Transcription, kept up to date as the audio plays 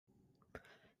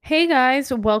Hey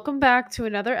guys, welcome back to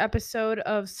another episode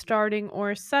of Starting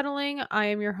or Settling. I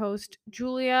am your host,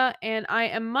 Julia, and I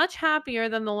am much happier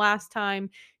than the last time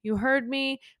you heard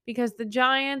me because the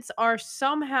Giants are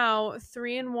somehow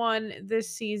 3-1 this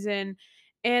season,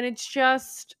 and it's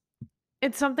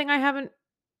something I haven't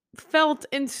felt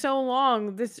in so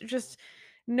long. This just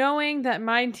knowing that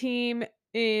my team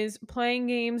is playing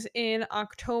games in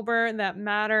October that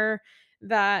matter,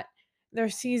 that their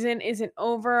season isn't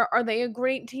over. Are they a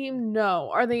great team?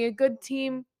 No. Are they a good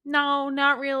team? No,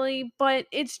 not really. But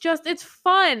it's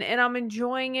fun and I'm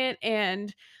enjoying it.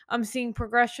 And I'm seeing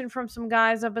progression from some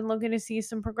guys I've been looking to see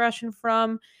some progression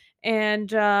from.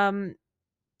 And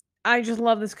I just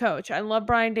love this coach. I love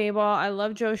Brian Daboll. I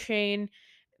love Joe Shane.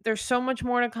 There's so much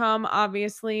more to come,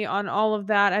 obviously, on all of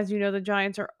that. As you know, the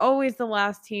Giants are always the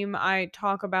last team I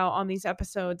talk about on these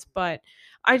episodes, but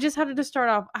I just had to start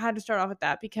off. I had to start off with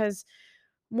that because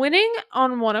winning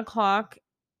on 1 o'clock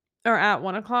or at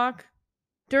 1 o'clock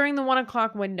during the 1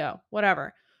 o'clock window,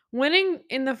 whatever. Winning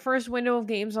in the first window of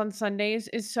games on Sundays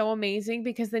is so amazing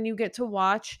because then you get to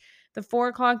watch the 4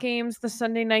 o'clock games, the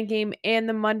Sunday night game, and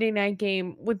the Monday night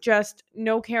game with just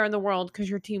no care in the world because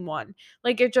your team won.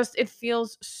 Like it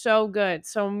feels so good.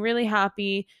 So I'm really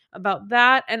happy about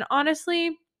that. And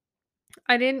honestly,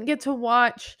 I didn't get to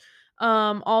watch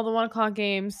all the 1 o'clock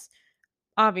games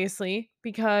obviously,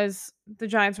 because the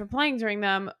Giants were playing during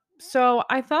them. So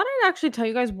I thought I'd actually tell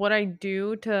you guys what I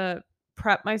do to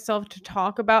prep myself to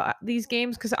talk about these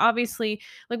games because obviously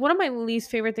like one of my least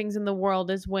favorite things in the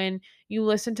world is when you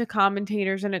listen to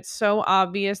commentators and it's so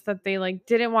obvious that they like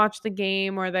didn't watch the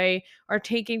game or they are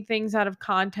taking things out of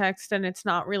context and it's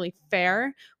not really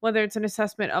fair, whether it's an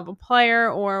assessment of a player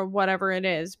or whatever it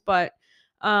is. But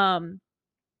um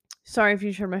sorry if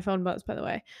you heard my phone buzz, by the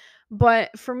way.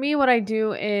 But for me, what I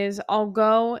do is I'll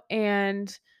go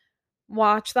and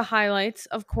watch the highlights,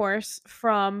 of course,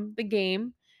 from the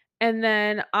game. And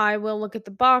then I will look at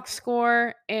the box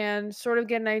score and sort of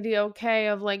get an idea, okay,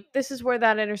 of like, this is where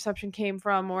that interception came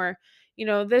from, or,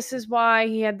 this is why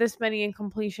he had this many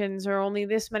incompletions or only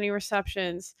this many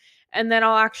receptions. And then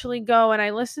I'll actually go and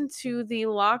I listen to the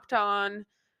Locked On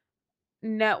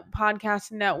net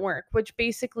podcast network, which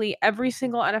basically every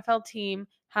single NFL team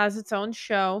has its own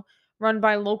show run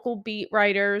by local beat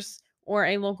writers or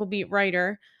a local beat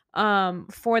writer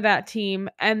for that team,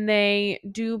 and they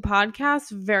do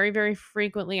podcasts very very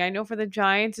frequently. I know for the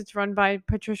Giants it's run by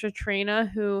Patricia Traina,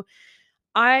 who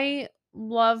I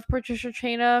love Patricia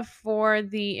Traina for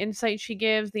the insight she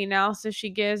gives, the analysis she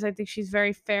gives. I think she's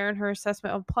very fair in her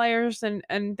assessment of players and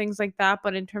things like that.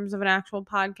 But in terms of an actual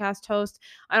podcast host,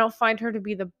 I don't find her to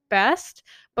be the best,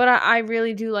 but I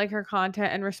really do like her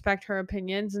content and respect her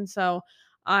opinions. And so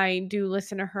I do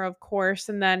listen to her, of course.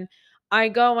 And then I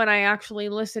go and I actually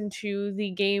listen to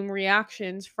the game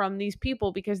reactions from these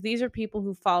people because these are people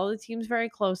who follow the teams very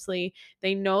closely.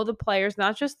 They know the players,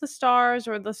 not just the stars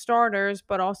or the starters,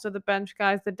 but also the bench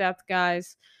guys, the depth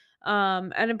guys.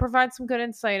 And it provides some good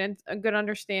insight and a good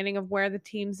understanding of where the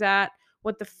team's at,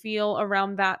 what the feel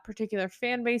around that particular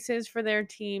fan base is for their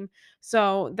team.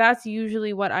 So that's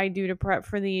usually what I do to prep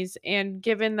for these. And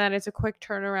given that it's a quick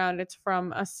turnaround, it's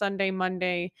from a Sunday,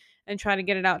 Monday, and try to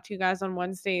get it out to you guys on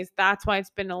Wednesdays. That's why it's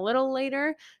been a little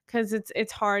later because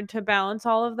it's hard to balance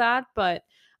all of that. But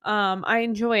I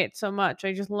enjoy it so much.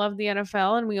 I just love the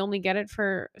NFL and we only get it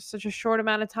for such a short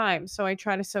amount of time. So I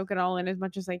try to soak it all in as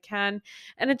much as I can.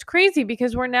 And it's crazy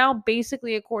because we're now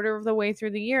basically a quarter of the way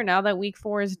through the year now that week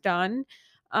 4 is done.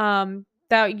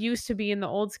 That used to be in the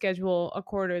old schedule a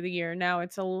quarter of the year. Now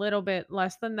it's a little bit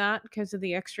less than that because of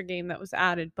the extra game that was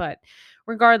added. But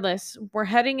regardless, we're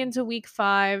heading into week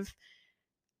 5.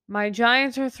 My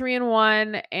Giants are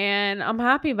 3-1 and I'm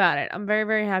happy about it. I'm very,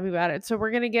 very happy about it. So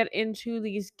we're going to get into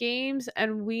these games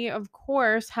and we of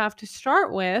course have to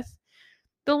start with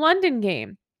the London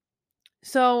game.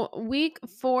 So week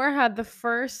 4 had the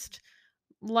first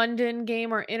London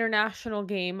game or international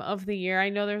game of the year. I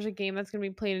know there's a game that's going to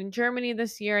be played in Germany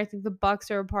this year. I think the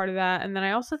Bucks are a part of that, and then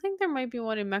I also think there might be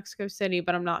one in Mexico City,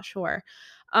 but I'm not sure.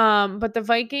 But the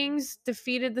Vikings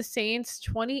defeated the Saints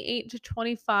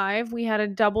 28-25. We had a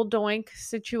double doink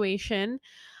situation.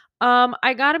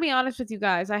 I got to be honest with you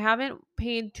guys. I haven't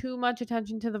paid too much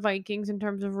attention to the Vikings in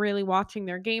terms of really watching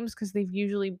their games because they've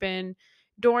usually been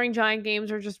during Giant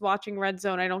games or just watching Red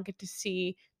Zone. I don't get to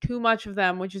see too much of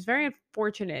them, which is very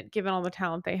unfortunate given all the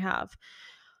talent they have.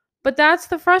 But that's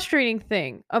the frustrating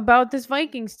thing about this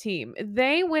Vikings team.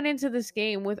 They went into this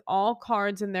game with all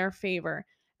cards in their favor.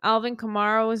 Alvin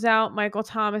Kamara was out, Michael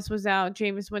Thomas was out,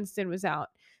 Jameis Winston was out.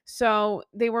 So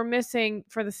they were missing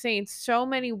for the Saints so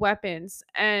many weapons.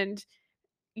 And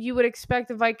you would expect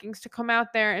the Vikings to come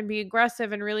out there and be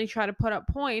aggressive and really try to put up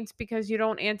points because you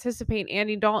don't anticipate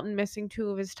Andy Dalton missing two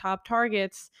of his top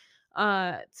targets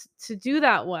to do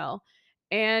that well.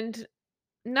 And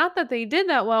not that they did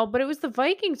that well, but it was the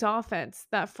Vikings offense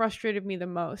that frustrated me the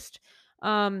most.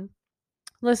 Um,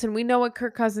 Listen, we know what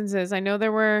Kirk Cousins is. I know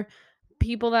there were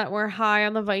people that were high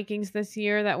on the Vikings this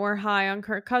year, that were high on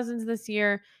Kirk Cousins this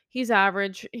year. He's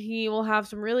average. He will have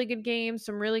some really good games,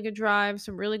 some really good drives,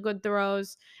 some really good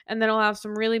throws, and then he'll have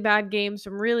some really bad games,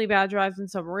 some really bad drives, and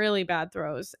some really bad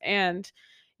throws. And,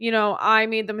 I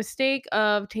made the mistake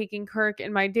of taking Kirk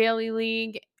in my daily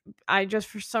league. I just,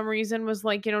 for some reason, was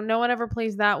like, no one ever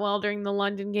plays that well during the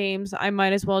London games. I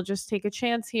might as well just take a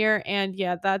chance here. And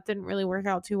yeah, that didn't really work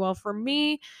out too well for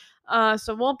me.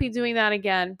 So won't be doing that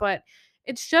again. But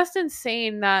it's just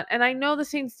insane that, and I know the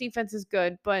Saints defense is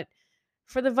good, but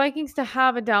for the Vikings to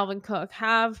have a Dalvin Cook,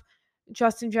 have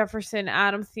Justin Jefferson,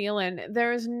 Adam Thielen,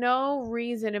 there is no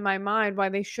reason in my mind why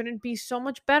they shouldn't be so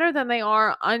much better than they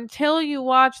are until you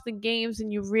watch the games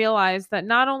and you realize that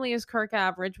not only is Kirk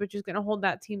average, which is going to hold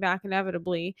that team back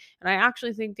inevitably, and I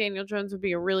actually think Daniel Jones would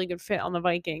be a really good fit on the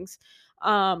Vikings.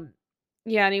 Um,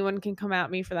 yeah, anyone can come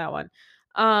at me for that one.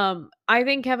 I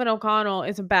think Kevin O'Connell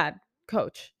is a bad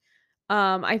coach.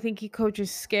 I think he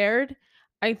coaches scared.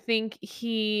 I think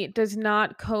he does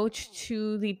not coach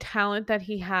to the talent that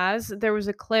he has. There was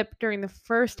a clip during the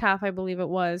first half, I believe it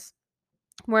was,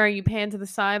 where you pan to the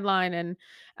sideline and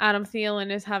Adam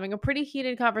Thielen is having a pretty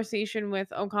heated conversation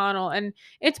with O'Connell. And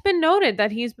it's been noted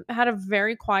that he's had a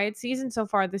very quiet season so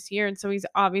far this year. And so he's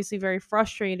obviously very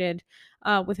frustrated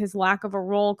with his lack of a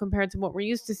role compared to what we're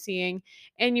used to seeing.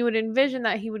 And you would envision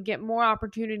that he would get more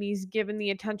opportunities given the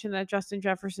attention that Justin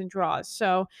Jefferson draws.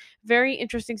 So, very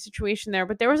interesting situation there.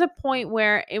 But there was a point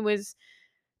where there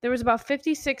was about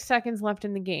 56 seconds left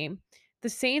in the game. The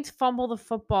Saints fumble the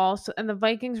football, and the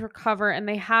Vikings recover, and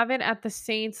they have it at the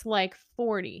Saints like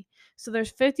 40. So there's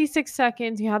 56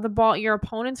 seconds. You have the ball, your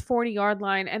opponent's 40-yard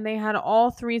line, and they had all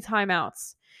three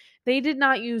timeouts. They did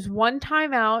not use one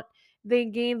timeout. They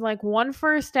gained like one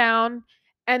first down,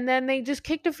 and then they just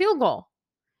kicked a field goal.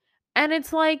 And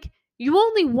it's like, you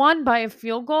only won by a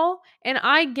field goal. And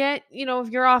I get, if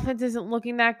your offense isn't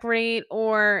looking that great,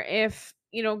 or if,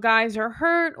 guys are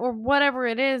hurt or whatever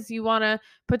it is, you want to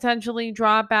potentially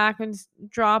drop back and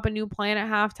drop a new plan at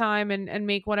halftime and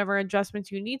make whatever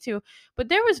adjustments you need to. But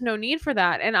there was no need for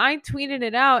that. And I tweeted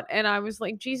it out and I was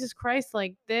like, Jesus Christ,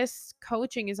 like this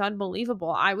coaching is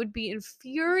unbelievable. I would be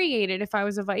infuriated if I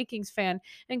was a Vikings fan.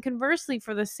 And conversely,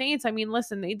 for the Saints, I mean,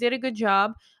 listen, they did a good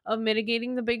job of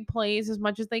mitigating the big plays as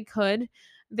much as they could.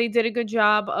 They did a good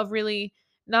job of really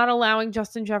not allowing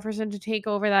Justin Jefferson to take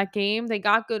over that game. They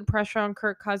got good pressure on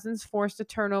Kirk Cousins, forced a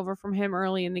turnover from him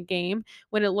early in the game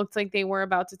when it looked like they were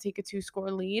about to take a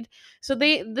two-score lead. So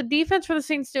the defense for the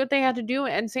Saints did what they had to do,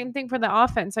 and same thing for the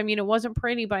offense. I mean, it wasn't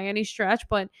pretty by any stretch,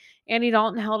 but Andy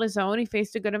Dalton held his own. He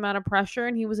faced a good amount of pressure,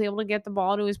 and he was able to get the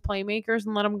ball to his playmakers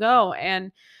and let them go.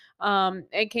 And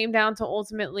it came down to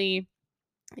ultimately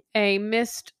a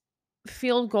missed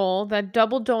field goal that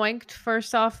double doinked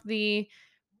first off the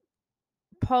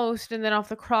post and then off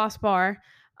the crossbar.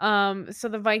 So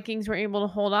the Vikings were able to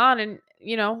hold on, and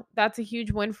that's a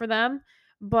huge win for them.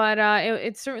 But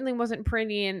it certainly wasn't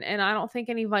pretty, and I don't think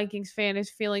any Vikings fan is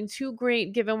feeling too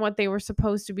great given what they were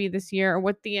supposed to be this year or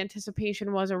what the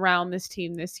anticipation was around this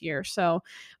team this year. So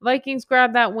Vikings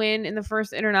grabbed that win in the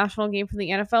first international game for the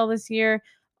NFL this year,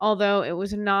 although it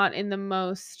was not in the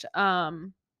most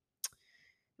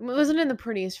it wasn't in the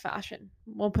prettiest fashion.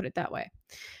 We'll put it that way.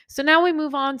 So now we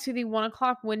move on to the 1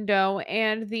 o'clock window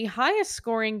and the highest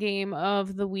scoring game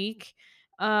of the week.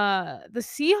 The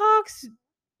Seahawks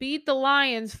beat the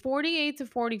Lions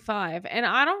 48-45. And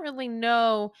I don't really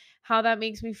know how that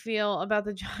makes me feel about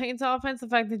the Giants offense. The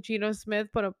fact that Geno Smith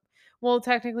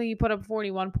technically he put up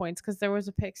 41 points because there was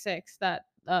a pick six that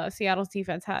Seattle's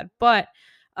defense had. But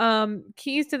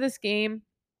keys to this game,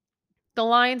 the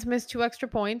Lions missed 2 extra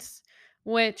points,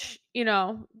 which,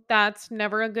 that's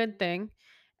never a good thing.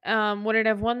 Would it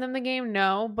have won them the game?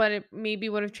 No, but it maybe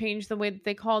would have changed the way that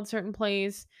they called certain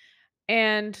plays.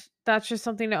 And that's just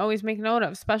something to always make note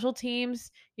of. Special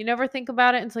teams, you never think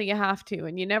about it until you have to,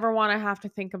 and you never want to have to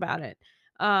think about it.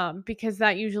 Because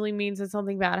that usually means that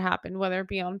something bad happened, whether it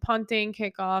be on punting,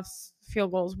 kickoffs,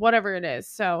 field goals, whatever it is.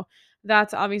 So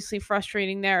that's obviously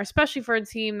frustrating there, especially for a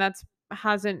team that's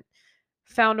hasn't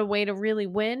found a way to really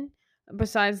win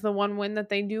besides the one win that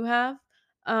they do have.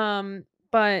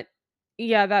 But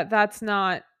yeah, that's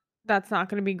not that's not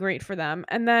gonna be great for them.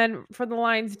 And then for the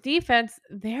Lions defense,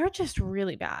 they're just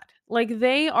really bad. Like,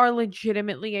 they are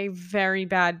legitimately a very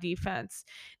bad defense.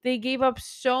 They gave up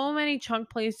so many chunk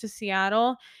plays to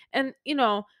Seattle, and,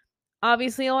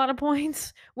 obviously a lot of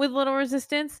points with little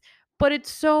resistance, but it's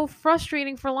so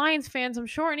frustrating for Lions fans, I'm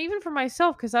sure, and even for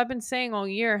myself, because I've been saying all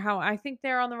year how I think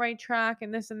they're on the right track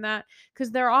and this and that,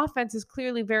 because their offense is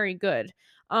clearly very good.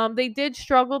 They did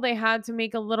struggle. They had to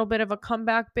make a little bit of a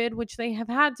comeback bid, which they have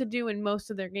had to do in most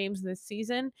of their games this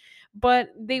season, but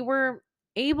they were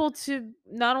able to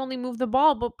not only move the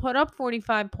ball but put up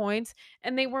 45 points,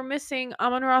 and they were missing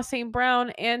Amon-Ra St. Brown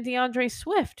and DeAndre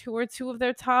Swift, who were two of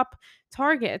their top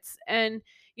targets. And,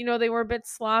 they were a bit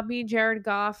sloppy. Jared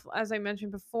Goff, as I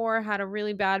mentioned before, had a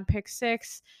really bad pick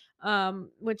six,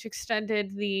 which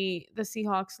extended the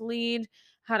Seahawks lead.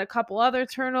 Had a couple other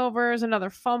turnovers,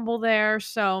 another fumble there.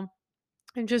 So,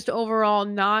 and just overall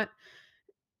not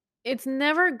it's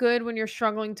never good when you're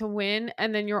struggling to win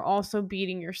and then you're also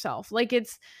beating yourself. Like,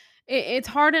 it's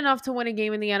hard enough to win a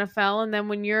game in the NFL, and then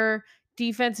when your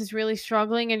defense is really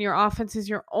struggling and your offense is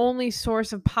your only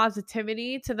source of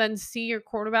positivity, to then see your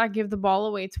quarterback give the ball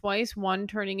away twice, one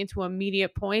turning into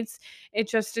immediate points, it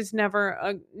just is never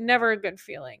a good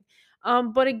feeling.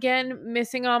 But again,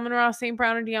 missing Amon-Ra St.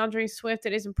 Brown and DeAndre Swift,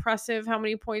 it is impressive how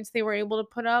many points they were able to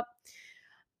put up.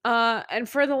 And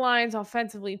for the Lions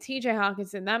offensively, TJ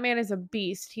Hawkinson, that man is a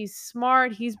beast. He's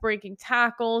smart, he's breaking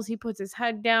tackles, he puts his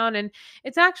head down, and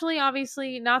it's actually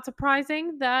obviously not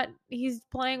surprising that he's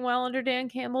playing well under Dan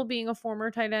Campbell, being a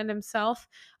former tight end himself.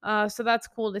 So that's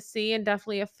cool to see, and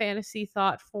definitely a fantasy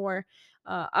thought for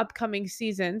upcoming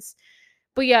seasons.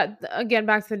 But yeah, again,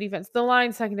 back to the defense. The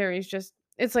Lions secondary is just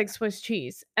it's like Swiss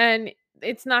cheese. And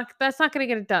that's not gonna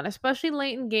get it done, especially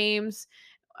late in games,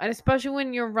 and especially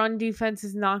when your run defense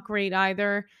is not great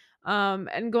either.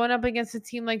 And going up against a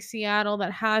team like Seattle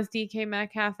that has DK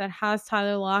Metcalf, that has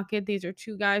Tyler Lockett, these are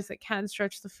two guys that can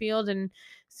stretch the field, and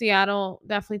Seattle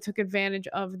definitely took advantage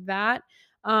of that.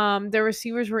 Their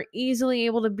receivers were easily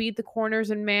able to beat the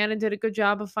corners and man and did a good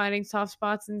job of finding soft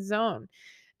spots in zone.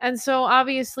 And so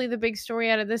obviously the big story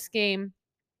out of this game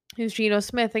is Geno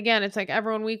Smith. Again, it's like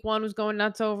everyone week 1 was going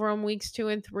nuts over him. Weeks 2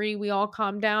 and 3, we all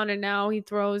calmed down, and now he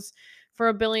throws for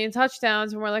a billion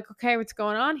touchdowns, and we're like, okay, what's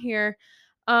going on here?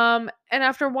 And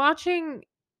after watching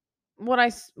what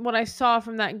I saw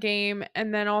from that game,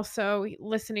 and then also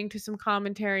listening to some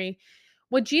commentary,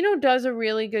 what Geno does a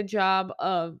really good job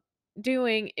of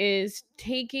doing is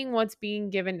taking what's being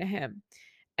given to him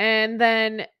and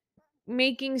then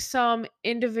making some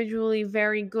individually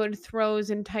very good throws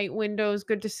in tight windows,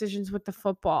 good decisions with the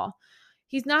football.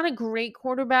 He's not a great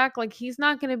quarterback. Like, he's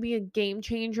not going to be a game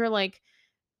changer like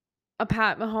a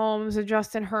Pat Mahomes, a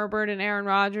Justin Herbert, and Aaron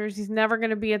Rodgers. He's never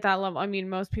going to be at that level. I mean,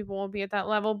 most people won't be at that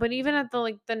level, but even at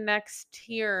the next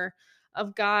tier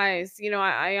of guys,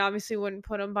 I obviously wouldn't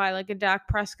put him by like a Dak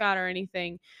Prescott or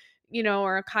anything,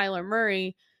 or a Kyler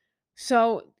Murray.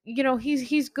 So,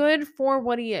 he's good for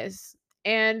what he is.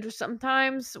 And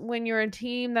sometimes when you're a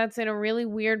team that's in a really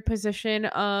weird position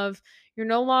of you're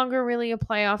no longer really a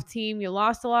playoff team, you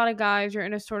lost a lot of guys, you're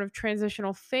in a sort of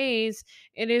transitional phase,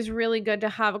 it is really good to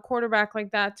have a quarterback like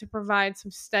that to provide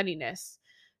some steadiness.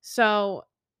 So,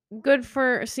 good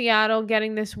for Seattle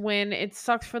getting this win. It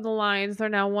sucks for the Lions. They're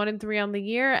now 1-3 on the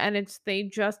year, and they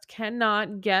just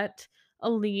cannot get a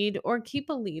lead or keep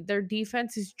a lead. Their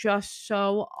defense is just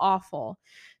so awful.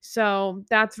 So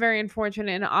that's very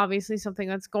unfortunate, and obviously something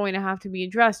that's going to have to be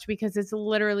addressed because it's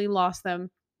literally lost them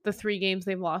the 3 games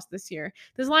they've lost this year.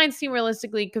 This Lions team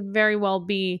realistically could very well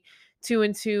be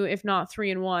 2-2, if not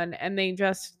 3-1, and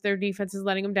their defense is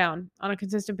letting them down on a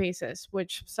consistent basis,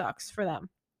 which sucks for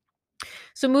them.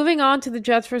 So moving on to the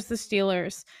Jets versus the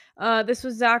Steelers. This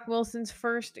was Zach Wilson's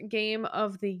first game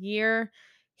of the year.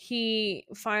 He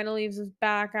finally was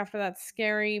back after that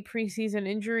scary preseason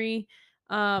injury.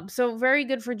 So very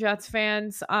good for Jets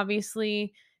fans.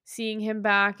 Obviously, seeing him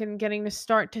back and getting to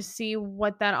start to see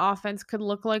what that offense could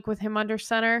look like with him under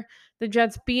center. The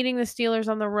Jets beating the Steelers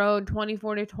on the road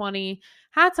 24-20.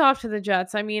 Hats off to the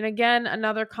Jets. I mean, again,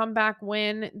 another comeback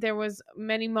win. There was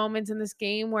many moments in this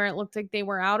game where it looked like they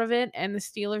were out of it and the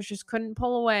Steelers just couldn't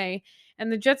pull away.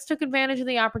 And the Jets took advantage of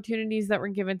the opportunities that were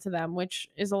given to them, which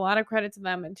is a lot of credit to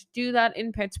them. And to do that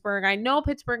in Pittsburgh, I know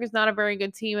Pittsburgh is not a very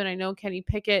good team, and I know Kenny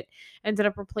Pickett ended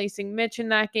up replacing Mitch in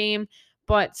that game,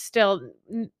 but still,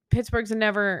 it's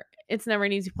never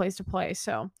an easy place to play.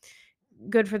 So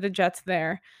good for the Jets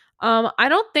there. I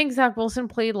don't think Zach Wilson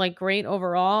played like great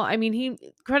overall. I mean,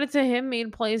 credit to him,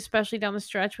 made plays, especially down the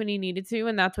stretch when he needed to,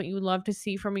 and that's what you would love to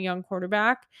see from a young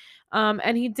quarterback.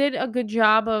 And he did a good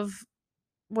job of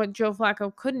what Joe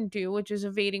Flacco couldn't do, which is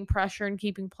evading pressure and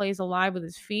keeping plays alive with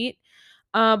his feet.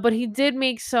 But he did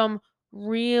make some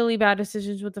really bad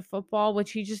decisions with the football,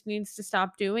 which he just needs to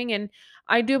stop doing. And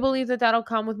I do believe that that'll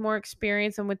come with more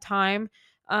experience and with time.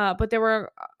 But there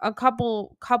were a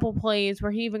couple plays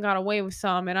where he even got away with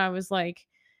some, and I was like,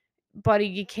 buddy,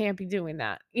 you can't be doing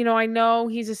that. I know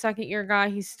he's a second year guy,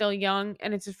 he's still young,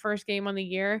 and it's his first game on the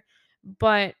year,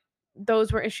 but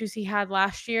those were issues he had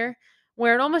last year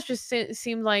where it almost just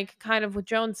seemed like kind of with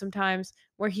Jones sometimes,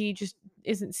 where he just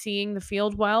isn't seeing the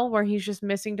field well, where he's just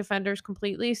missing defenders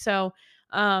completely. So,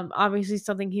 obviously,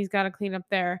 something he's got to clean up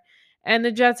there. And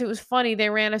the Jets, it was funny. They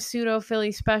ran a pseudo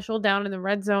Philly special down in the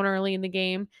red zone early in the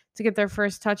game to get their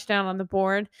first touchdown on the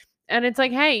board. And it's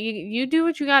like, hey, you do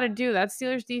what you got to do. That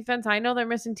Steelers defense, I know they're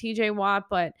missing TJ Watt,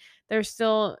 but there's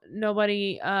still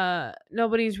nobody's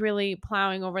really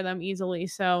plowing over them easily.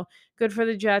 So good for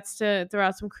the Jets to throw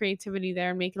out some creativity there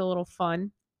and make it a little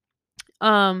fun.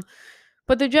 Um,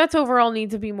 but the Jets overall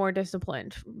need to be more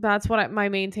disciplined. That's my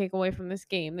main takeaway from this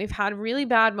game. They've had really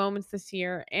bad moments this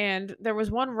year, and there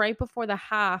was one right before the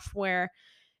half where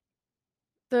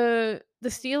the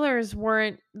Steelers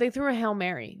weren't they threw a Hail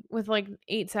Mary with, like,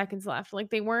 8 seconds left, like,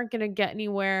 they weren't gonna get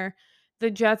anywhere.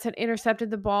 The Jets had intercepted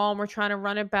the ball and were trying to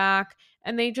run it back,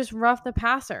 and they just roughed the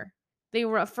passer. They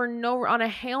rough for no on a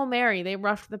Hail Mary, they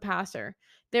roughed the passer.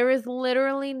 There is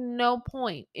literally no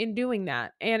point in doing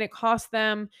that, and it cost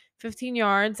them 15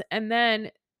 yards, and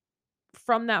then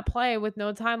from that play with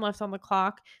no time left on the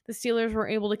clock, the Steelers were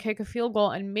able to kick a field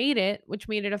goal and made it, which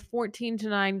made it a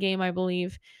 14-9 game, I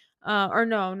believe. Or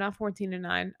no, not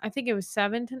 14-9. I think it was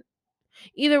 7 to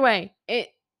either way, it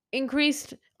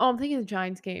increased. Oh, I'm thinking of the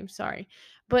Giants game, sorry.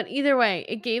 But either way,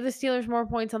 it gave the Steelers more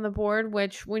points on the board,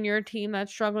 which when you're a team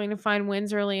that's struggling to find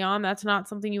wins early on, that's not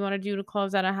something you want to do to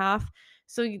close out a half.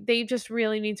 So they just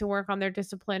really need to work on their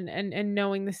discipline and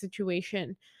knowing the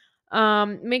situation.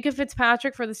 Minka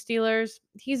Fitzpatrick for the Steelers,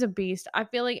 he's a beast. I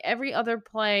feel like every other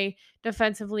play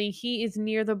defensively, he is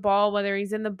near the ball, whether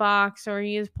he's in the box or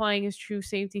he is playing his true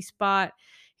safety spot.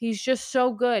 He's just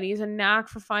so good. He's a knack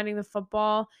for finding the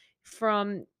football,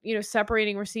 from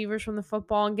separating receivers from the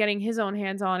football and getting his own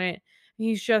hands on it.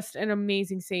 He's just an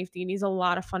amazing safety, and he's a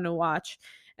lot of fun to watch.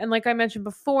 And like I mentioned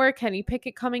before, Kenny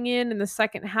Pickett coming in the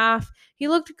second half, he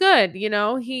looked good.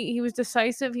 He was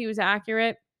decisive, he was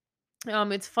accurate.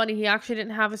 It's funny, he actually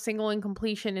didn't have a single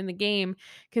incompletion in the game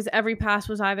because every pass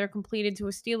was either completed to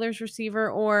a Steelers receiver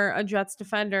or a Jets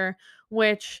defender,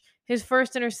 which his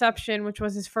first interception, which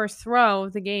was his first throw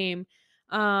of the game,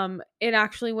 it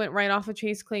actually went right off of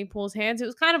Chase Claypool's hands. It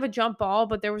was kind of a jump ball,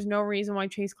 but there was no reason why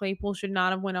Chase Claypool should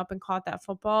not have went up and caught that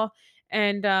football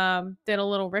and did a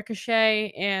little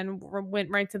ricochet and went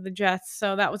right to the Jets.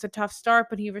 So that was a tough start,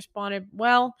 but he responded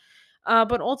well.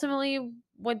 But ultimately,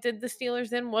 what did the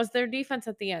Steelers in was their defense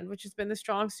at the end, which has been the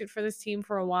strong suit for this team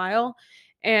for a while.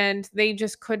 And they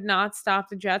just could not stop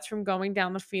the Jets from going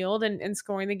down the field and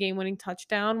scoring the game winning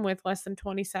touchdown with less than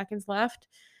 20 seconds left.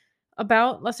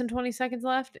 About less than 20 seconds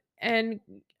left. And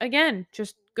again,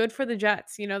 just good for the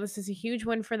Jets. This is a huge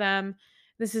win for them.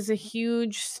 This is a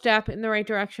huge step in the right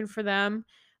direction for them.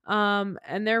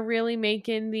 And they're really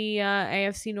making the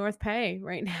AFC North pay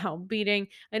right now, beating,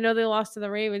 I know they lost to the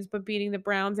Ravens, but beating the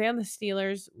Browns and the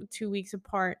Steelers 2 weeks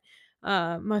apart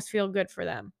must feel good for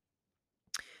them.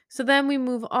 So then we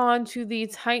move on to the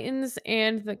Titans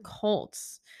and the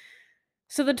Colts.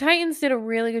 So the Titans did a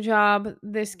really good job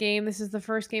this game. This is the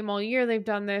first game all year they've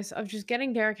done this, of just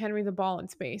getting Derrick Henry the ball in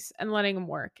space and letting him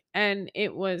work. And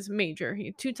it was major. He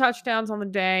had 2 touchdowns on the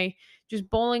day, just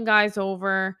bowling guys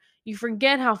over. You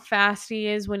forget how fast he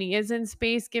is when he is in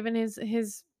space, given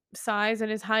his size and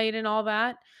his height and all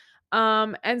that.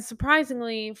 And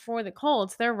surprisingly for the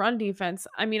Colts, their run defense,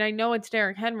 I mean, I know it's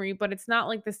Derrick Henry, but it's not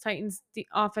like this Titans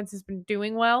offense has been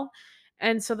doing well.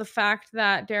 And so the fact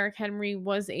that Derrick Henry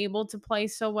was able to play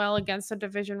so well against a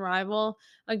division rival,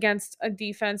 against a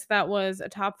defense that was a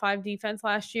top 5 defense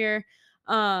last year,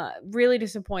 really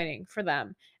disappointing for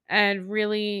them and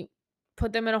really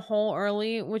put them in a hole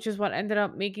early, which is what ended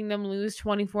up making them lose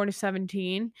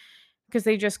 24-17 because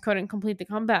they just couldn't complete the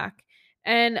comeback.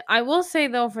 And I will say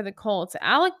though, for the Colts,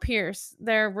 Alec Pierce,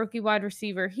 their rookie wide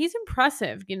receiver, he's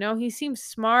impressive. He seems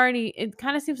smart. It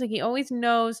kind of seems like he always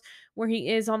knows where he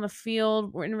is on the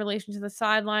field, in relation to the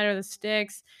sideline or the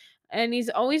sticks. And he's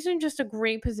always in just a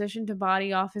great position to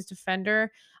body off his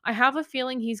defender. I have a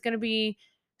feeling he's going to be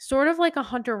sort of like a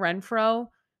Hunter Renfrow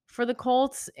for the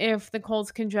Colts if the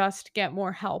Colts can just get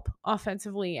more help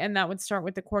offensively. And that would start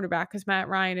with the quarterback because Matt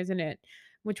Ryan isn't it,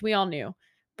 which we all knew.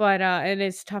 but it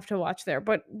is tough to watch there.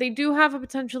 But they do have a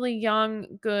potentially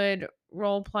young, good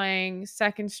role playing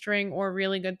second string or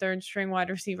really good third string wide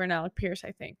receiver in Alec Pierce,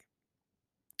 I think.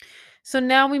 So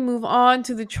now we move on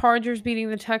to the Chargers beating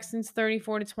the Texans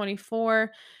 34-24.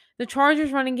 The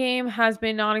Chargers running game has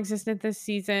been non-existent this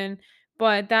season,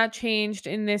 but that changed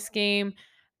in this game.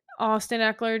 Austin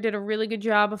Eckler did a really good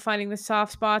job of finding the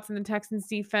soft spots in the Texans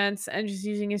defense and just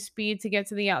using his speed to get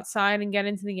to the outside and get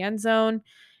into the end zone.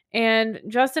 And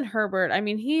Justin Herbert, I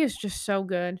mean, he is just so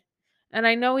good. And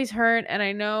I know he's hurt and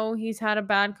I know he's had a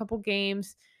bad couple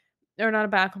games, or not a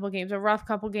bad couple games, a rough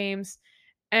couple games,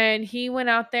 and he went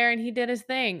out there and he did his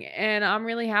thing, and I'm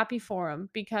really happy for him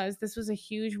because this was a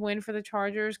huge win for the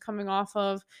Chargers coming off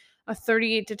of a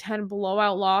 38-10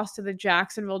 blowout loss to the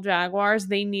Jacksonville Jaguars.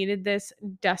 They needed this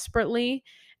desperately.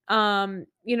 They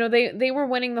were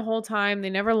winning the whole time. They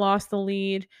never lost the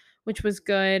lead, which was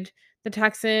good. The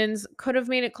Texans could have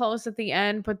made it close at the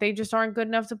end, but they just aren't good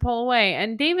enough to pull away.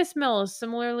 And Davis Mills,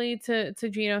 similarly to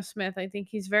Geno Smith, I think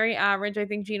he's very average. I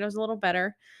think Geno's a little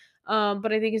better.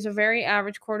 But I think he's a very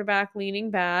average quarterback,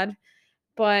 leaning bad.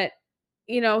 But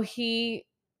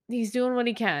he's doing what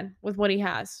he can with what he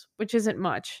has, which isn't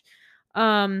much.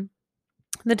 Um,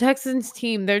 the Texans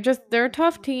team, they're a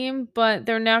tough team, but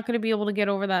they're not going to be able to get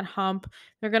over that hump.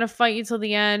 They're going to fight you till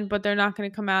the end, but they're not going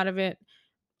to come out of it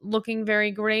looking very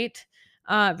great.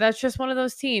 That's just one of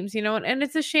those teams, and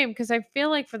it's a shame because I feel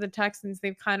like for the Texans,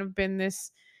 they've kind of been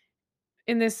this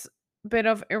bit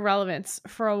of irrelevance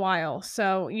for a while.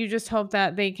 So you just hope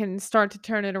that they can start to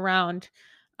turn it around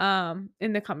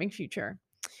in the coming future.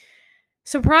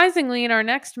 Surprisingly, in our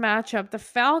next matchup, the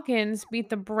Falcons beat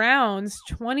the Browns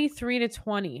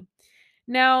 23-20.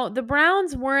 Now, the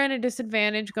Browns were at a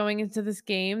disadvantage going into this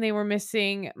game. They were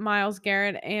missing Myles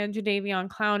Garrett and Jadeveon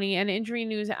Clowney. And injury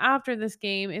news after this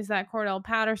game is that Cordell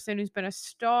Patterson, who's been a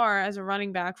star as a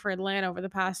running back for Atlanta over the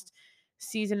past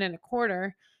season and a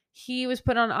quarter, he was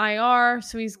put on IR.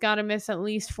 So he's got to miss at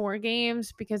least 4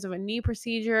 games because of a knee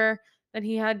procedure that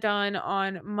he had done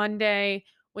on Monday,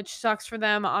 which sucks for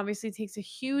them. Obviously, takes a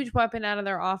huge weapon out of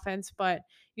their offense, but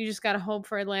you just got to hope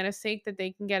for Atlanta's sake that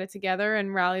they can get it together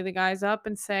and rally the guys up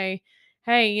and say,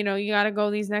 hey, you got to go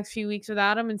these next few weeks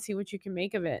without him and see what you can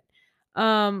make of it.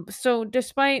 So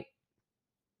despite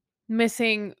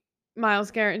missing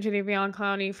Myles Garrett and Jadeveon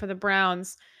Clowney for the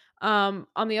Browns, on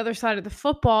the other side of the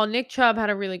football, Nick Chubb had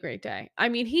a really great day. I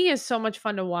mean, he is so much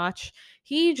fun to watch.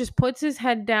 He just puts his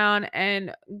head down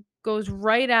and goes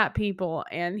right at people,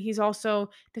 and he's also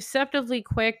deceptively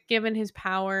quick given his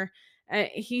power.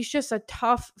 He's just a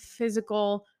tough,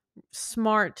 physical,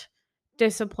 smart,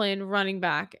 disciplined running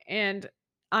back. And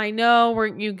I know where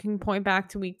you can point back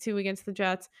to week 2 against the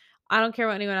Jets. I don't care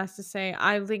what anyone has to say.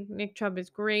 I think Nick Chubb is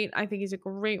great. I think he's a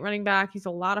great running back. He's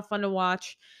a lot of fun to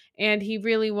watch. And he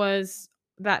really was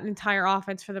that entire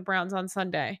offense for the Browns on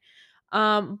Sunday.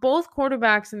 Both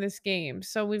quarterbacks in this game.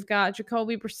 So we've got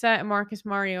Jacoby Brissett and Marcus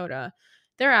Mariota.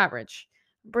 They're average.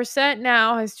 Brissett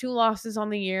now has 2 losses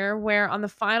on the year, where on the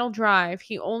final drive,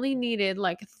 he only needed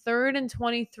like 3rd and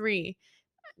 23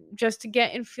 just to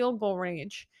get in field goal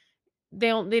range.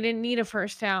 They didn't need a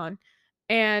first down,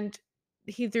 and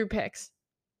he threw picks.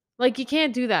 Like, you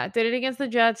can't do that. Did it against the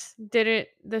Jets, did it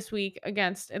this week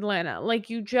against Atlanta. Like,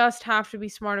 you just have to be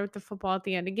smarter with the football at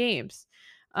the end of games.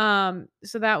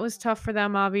 So that was tough for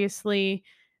them, obviously.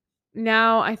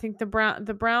 Now I think the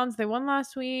Browns, they won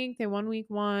last week. They won week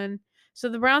 1. So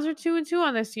the Browns are 2-2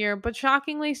 on this year, but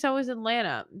shockingly so is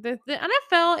Atlanta. The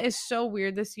NFL is so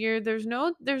weird this year. There's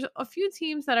a few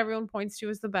teams that everyone points to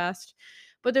as the best,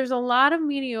 but there's a lot of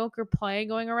mediocre play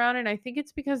going around, and I think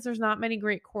it's because there's not many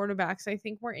great quarterbacks. I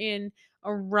think we're in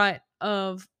a rut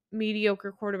of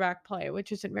mediocre quarterback play,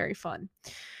 which isn't very fun.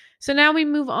 So now we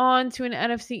move on to an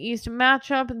NFC East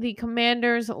matchup. The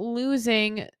Commanders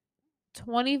losing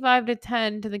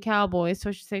 25-10 to the Cowboys, so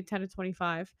I should say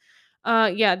 10-25.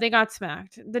 Yeah, they got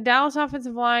smacked. The Dallas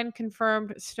offensive line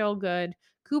confirmed still good.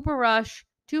 Cooper Rush,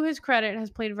 to his credit,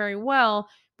 has played very well,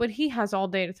 but he has all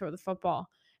day to throw the football.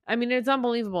 I mean, it's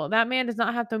unbelievable. That man does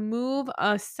not have to move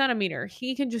a centimeter.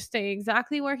 He can just stay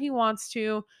exactly where he wants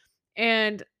to,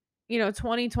 and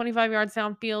 20, 25 yards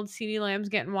downfield, CeeDee Lamb's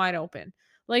getting wide open.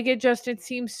 Like, it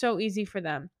seems so easy for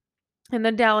them. And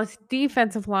the Dallas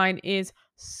defensive line is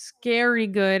scary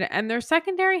good. And their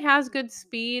secondary has good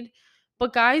speed,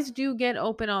 but guys do get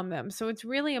open on them. So it's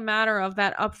really a matter of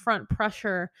that upfront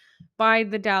pressure by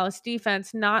the Dallas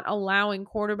defense, not allowing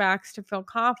quarterbacks to feel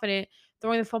confident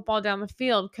throwing the football down the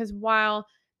field. Because while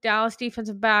Dallas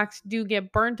defensive backs do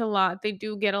get burnt a lot, they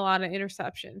do get a lot of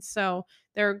interceptions. So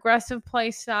their aggressive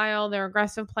play style, their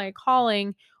aggressive play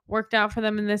calling worked out for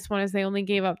them in this one as they only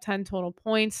gave up 10 total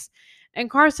points. And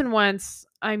Carson Wentz,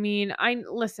 I mean, I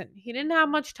listen, he didn't have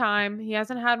much time. He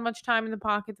hasn't had much time in the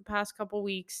pocket the past couple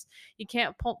weeks. You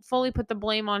can't fully put the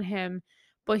blame on him,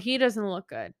 but he doesn't look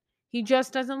good. He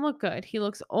just doesn't look good. He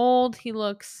looks old. He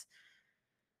looks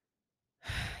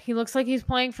like he's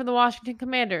playing for the Washington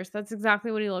Commanders. That's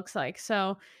exactly what he looks like.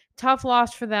 So, tough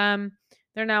loss for them.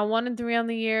 They're now 1-3 on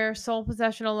the year, sole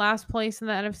possession of last place in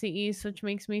the NFC East, which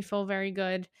makes me feel very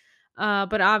good.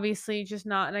 But obviously, just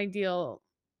not an ideal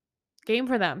game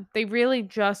for them. They really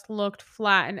just looked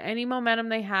flat, and any momentum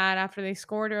they had after they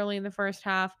scored early in the first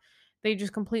half, they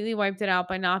just completely wiped it out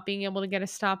by not being able to get a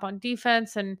stop on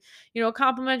defense. And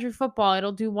complimentary football,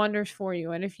 it'll do wonders for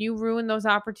you. And if you ruin those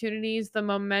opportunities, the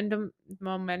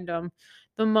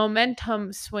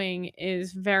momentum swing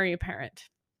is very apparent.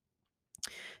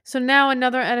 So now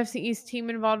another NFC East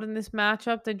team involved in this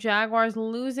matchup, the Jaguars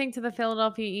losing to the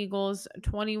Philadelphia Eagles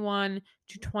 21-29.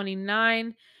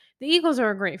 The Eagles are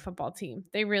a great football team.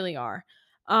 They really are.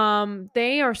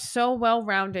 They are so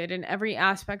well-rounded in every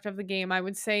aspect of the game. I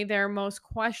would say their most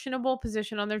questionable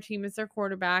position on their team is their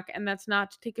quarterback, and that's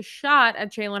not to take a shot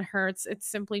at Jalen Hurts. It's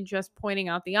simply just pointing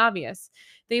out the obvious.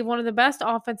 They have one of the best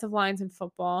offensive lines in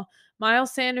football.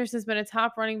 Miles Sanders has been a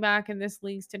top running back in this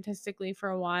league statistically for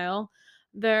a while.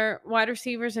 Their wide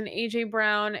receivers and AJ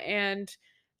Brown and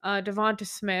Devonta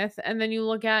Smith. And then you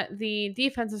look at the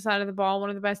defensive side of the ball, one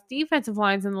of the best defensive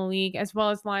lines in the league, as well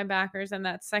as linebackers. And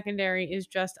that secondary is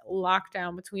just locked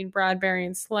down between Bradbury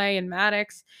and Slay and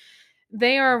Maddox.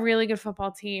 They are a really good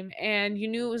football team. And you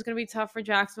knew it was going to be tough for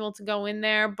Jacksonville to go in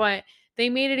there, but they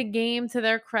made it a game to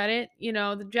their credit.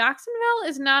 The Jacksonville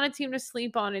is not a team to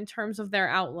sleep on in terms of their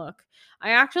outlook.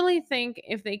 I actually think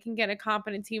if they can get a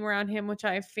competent team around him, which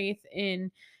I have faith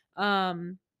in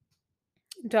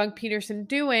Doug Peterson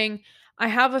doing, I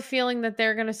have a feeling that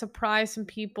they're going to surprise some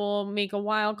people, make a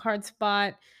wild card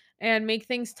spot, and make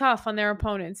things tough on their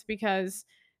opponents because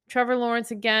Trevor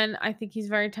Lawrence, again, I think he's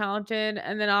very talented.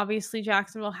 And then obviously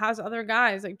Jacksonville has other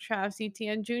guys like Travis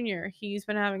Etienne Jr. He's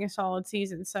been having a solid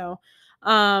season. So,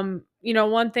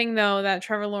 one thing though that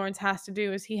Trevor Lawrence has to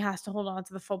do is he has to hold on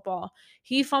to the football.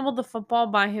 He fumbled the football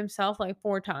by himself like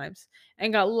 4 times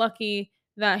and got lucky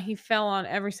that he fell on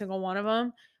every single one of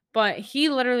them. But he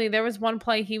literally, there was one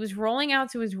play, he was rolling out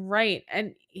to his right,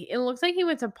 and it looks like he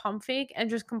went to pump fake and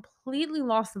just completely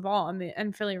lost the ball,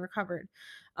 and Philly recovered.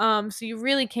 So you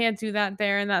really can't do that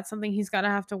there, and that's something he's got to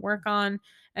have to work on.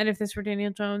 And if this were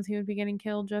Daniel Jones, he would be getting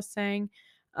killed. Just saying.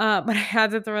 But I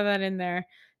had to throw that in there.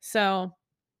 So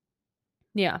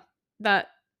yeah, that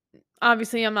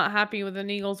obviously I'm not happy with an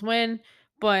Eagles win,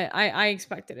 but I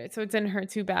expected it, so it didn't hurt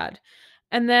too bad.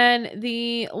 And then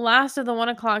the last of the 1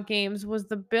 o'clock games was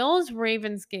the Bills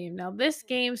Ravens game. Now, this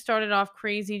game started off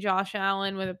crazy. Josh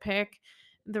Allen with a pick.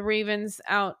 The Ravens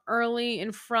out early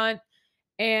in front.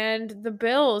 And the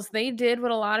Bills, they did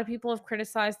what a lot of people have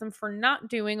criticized them for not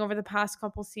doing over the past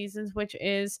couple seasons, which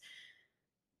is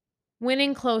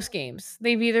winning close games.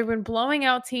 They've either been blowing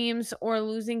out teams or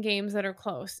losing games that are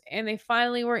close. And they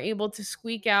finally were able to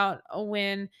squeak out a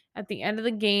win at the end of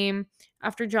the game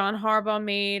after John Harbaugh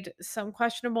made some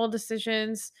questionable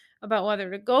decisions about whether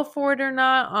to go for it or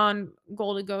not on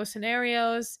goal to go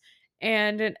scenarios.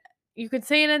 And you could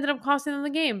say it ended up costing them the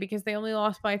game because they only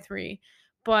lost by 3.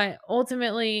 But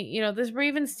ultimately, this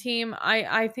Ravens team,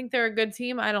 I think they're a good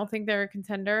team. I don't think they're a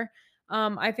contender.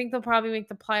 I think they'll probably make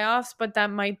the playoffs, but that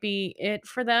might be it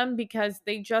for them because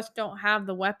they just don't have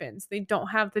the weapons. They don't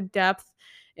have the depth.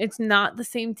 It's not the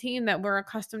same team that we're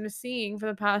accustomed to seeing for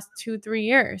the past 2-3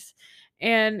 years.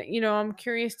 And, I'm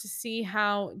curious to see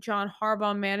how John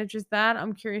Harbaugh manages that.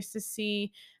 I'm curious to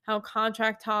see how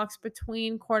contract talks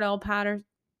between Cordell Patterson.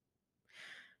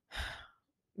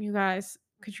 You guys,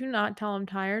 could you not tell I'm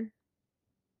tired?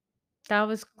 That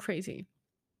was crazy.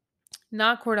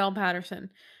 Not Cordell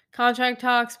Patterson. Contract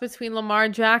talks between Lamar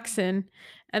Jackson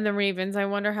and the Ravens. I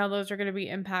wonder how those are going to be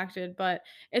impacted, but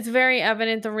it's very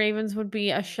evident the Ravens would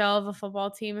be a shell of a football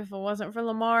team if it wasn't for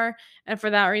Lamar. And for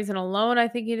that reason alone, I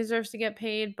think he deserves to get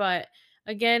paid. But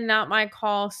again, not my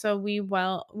call, so we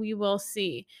will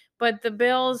see. But the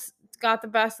Bills got the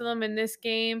best of them in this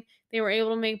game. They were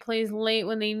able to make plays late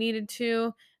when they needed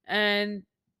to. And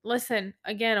listen,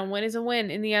 again, a win is a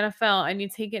win in the NFL, and you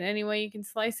take it any way you can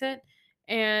slice it.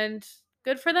 And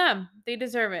good for them. They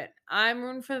deserve it. I'm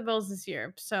rooting for the Bills this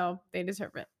year, so they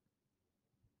deserve it.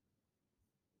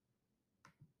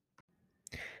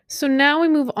 So now we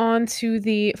move on to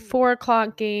the 4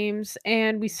 o'clock games,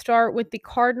 and we start with the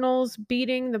Cardinals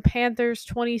beating the Panthers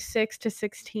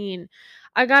 26-16.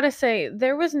 I gotta say,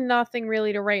 there was nothing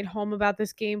really to write home about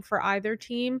this game for either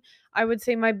team. I would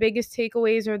say my biggest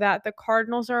takeaways are that the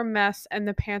Cardinals are a mess and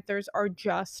the Panthers are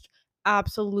just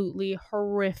absolutely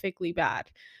horrifically bad.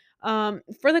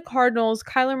 For the Cardinals,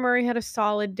 Kyler Murray had a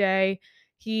solid day.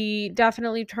 He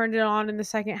definitely turned it on in the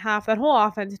second half. That whole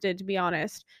offense did, to be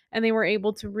honest, and they were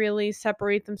able to really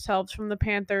separate themselves from the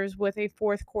Panthers with a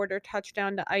fourth quarter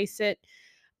touchdown to ice it.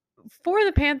 For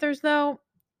the Panthers, though,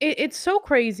 it's so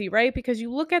crazy, right? Because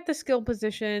you look at the skill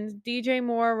positions: DJ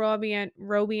Moore,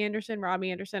 Robbie Anderson,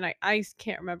 I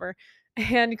can't remember,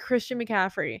 and Christian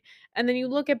McCaffrey. And then you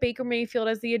look at Baker Mayfield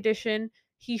as the addition.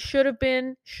 He should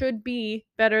be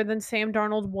better than Sam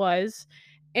Darnold was.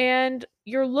 And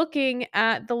you're looking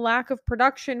at the lack of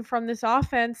production from this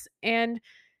offense, and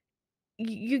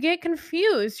you get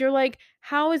confused. You're like,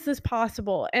 how is this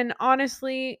possible? And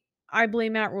honestly, I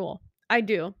blame Matt Rule. I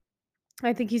do.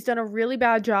 I think he's done a really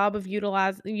bad job of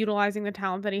utilizing the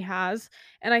talent that he has,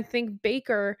 and I think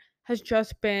Baker has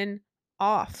just been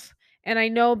off. And I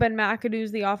know Ben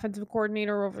McAdoo's the offensive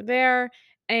coordinator over there,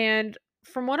 and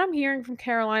from what I'm hearing from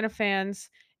Carolina fans,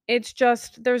 it's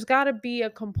just there's got to be a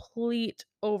complete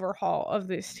overhaul of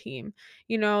this team.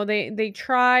 They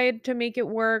tried to make it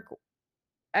work,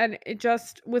 and it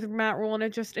just with Matt Rule, and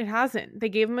it hasn't. They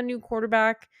gave him a new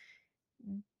quarterback.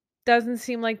 Doesn't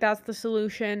seem like that's the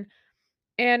solution.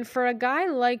 And for a guy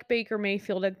like Baker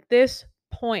Mayfield at this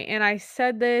point, and I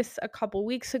said this a couple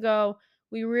weeks ago,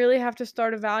 we really have to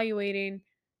start evaluating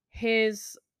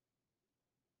his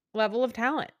level of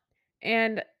talent.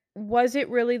 And was it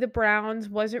really the Browns?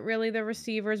 Was it really the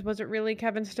receivers? Was it really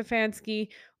Kevin Stefanski?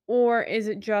 Or is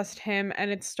it just him and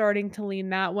it's starting to lean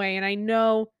that way? And I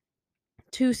know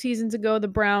 2 seasons ago, the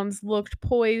Browns looked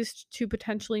poised to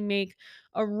potentially make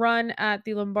a run at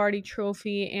the Lombardi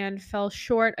Trophy and fell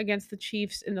short against the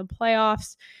Chiefs in the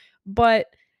playoffs. But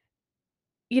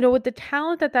with the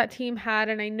talent that that team had,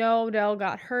 and I know Odell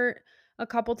got hurt a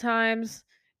couple times,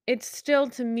 it still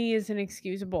to me is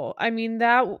inexcusable. I mean,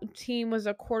 team was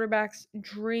a quarterback's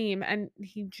dream, and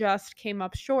he just came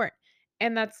up short.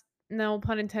 And that's no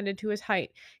pun intended to his height.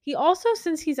 He also,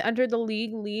 since he's entered the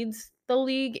league, leads the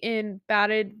league in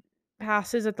batted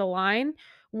passes at the line,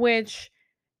 which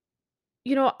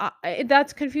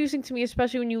that's confusing to me,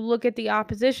 especially when you look at the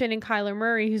opposition in Kyler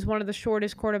Murray, who's one of the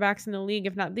shortest quarterbacks in the league,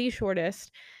 if not the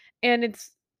shortest. And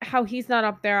it's how he's not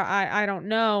up there, I don't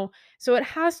know. So it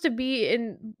has to be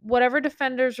in whatever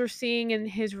defenders are seeing in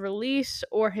his release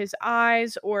or his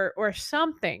eyes or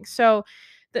something. So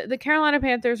the Carolina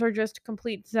Panthers are just a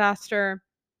complete disaster.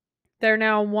 They're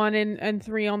now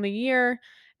 1-3 on the year,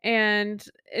 and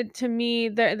to me,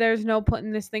 there's no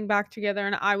putting this thing back together.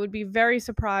 And I would be very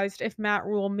surprised if Matt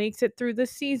Rule makes it through the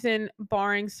season,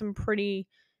 barring some pretty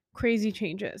crazy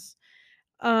changes.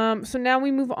 So now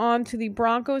we move on to the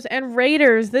Broncos and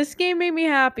Raiders. This game made me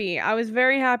happy. I was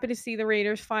very happy to see the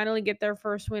Raiders finally get their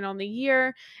first win on the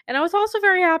year. And I was also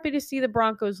very happy to see the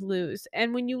Broncos lose.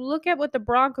 And when you look at what the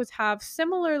Broncos have,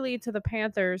 similarly to the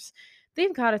Panthers,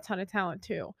 they've got a ton of talent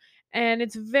too. And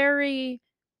it's very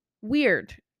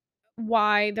weird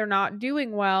why they're not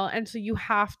doing well, and so you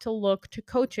have to look to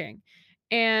coaching.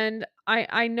 And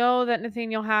I know that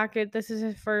Nathaniel Hackett, this is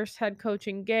his first head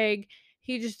coaching gig.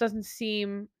 He just doesn't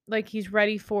seem like he's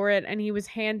ready for it, and he was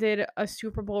handed a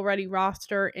Super Bowl ready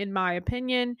roster, in my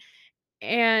opinion.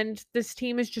 And this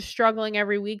team is just struggling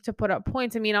every week to put up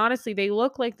points. I mean, honestly, they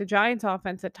look like the Giants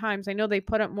offense at times. I know they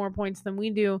put up more points than we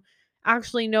do.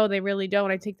 Actually, no, they really don't.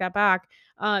 I take that back.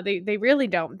 They really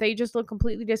don't. They just look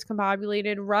completely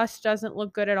discombobulated. Russ doesn't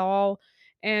look good at all.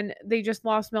 And they just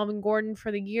lost Melvin Gordon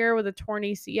for the year with a torn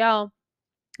ACL.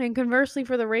 And conversely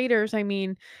for the Raiders, I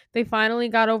mean, they finally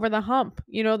got over the hump.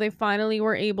 They finally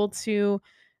were able to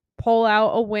pull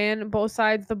out a win, both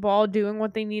sides of the ball doing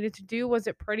what they needed to do. Was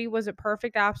it pretty? Was it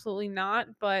perfect? Absolutely not.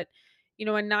 But, a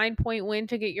 9-point win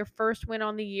to get your first win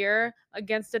on the year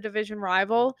against a division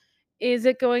rival, is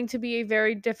it going to be a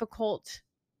very difficult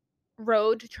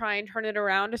road to try and turn it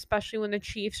around, especially when the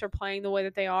Chiefs are playing the way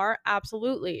that they are?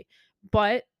 Absolutely.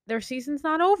 But their season's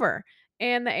not over.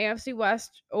 And the AFC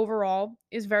West overall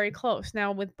is very close.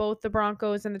 Now, with both the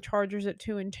Broncos and the Chargers at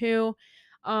 2-2.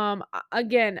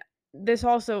 Again, this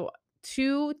also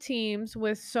two teams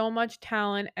with so much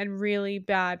talent and really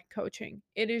bad coaching.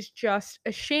 It is just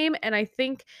a shame. And I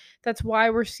think that's why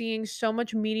we're seeing so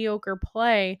much mediocre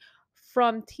play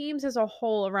from teams as a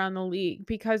whole around the league,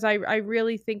 because I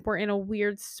really think we're in a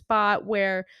weird spot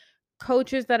where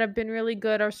coaches that have been really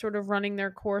good are sort of running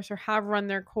their course or have run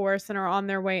their course and are on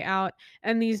their way out.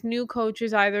 And these new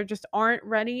coaches either just aren't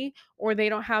ready or they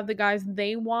don't have the guys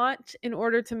they want in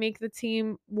order to make the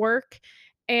team work.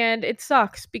 And it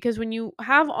sucks because when you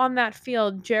have on that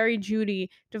field Jerry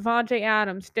Judy, Devontae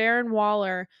Adams, Darren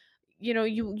Waller,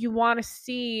 you want to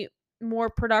see more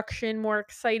production, more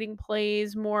exciting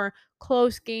plays, more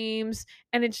close games,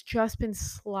 and it's just been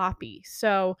sloppy.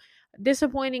 So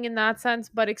disappointing in that sense,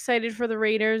 but excited for the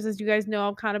Raiders. As you guys know,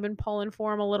 I've kind of been pulling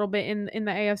for them a little bit in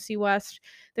the AFC West.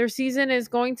 Their season is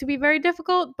going to be very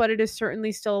difficult, but it is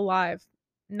certainly still alive.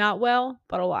 Not well,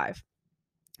 but alive.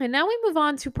 And now we move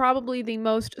on to probably the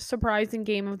most surprising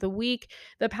game of the week.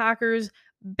 The Packers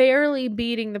barely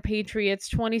beating the Patriots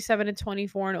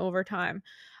 27-24 in overtime.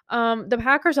 The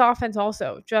Packers offense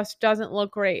also just doesn't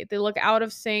look great. They look out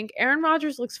of sync. Aaron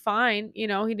Rodgers looks fine. He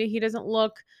doesn't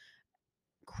look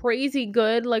crazy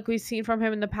good like we've seen from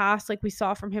him in the past, like we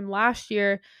saw from him last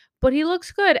year, but he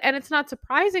looks good. And it's not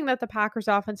surprising that the Packers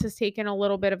offense has taken a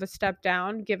little bit of a step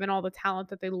down given all the talent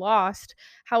that they lost.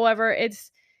 However,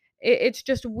 it's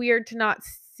just weird to not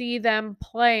see them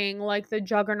playing like the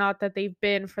juggernaut that they've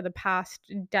been for the past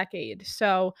decade.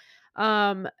 So,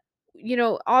 um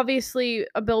obviously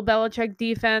a Bill Belichick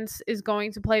defense is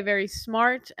going to play very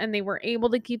smart and they were able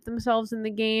to keep themselves in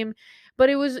the game. But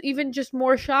it was even just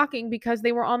more shocking because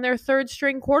they were on their third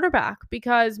string quarterback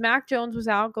because Mac Jones was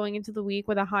out going into the week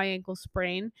with a high ankle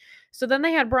sprain. So then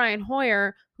they had Brian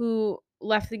Hoyer, who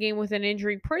left the game with an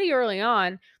injury pretty early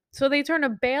on. So they turned to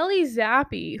Bailey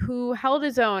Zappi, who held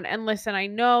his own. And listen, I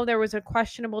know there was a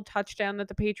questionable touchdown that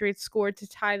the Patriots scored to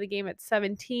tie the game at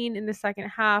 17 in the second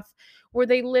half, where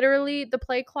they literally, the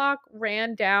play clock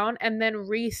ran down and then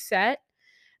reset,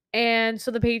 and so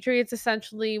the Patriots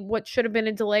essentially, what should have been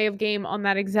a delay of game on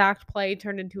that exact play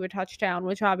turned into a touchdown,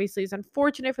 which obviously is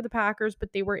unfortunate for the Packers,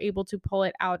 but they were able to pull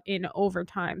it out in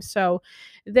overtime. So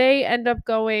they end up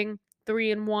going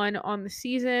 3-1 on the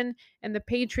season, and the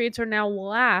Patriots are now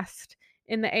last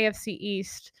in the AFC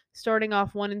East, starting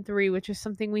off 1-3, which is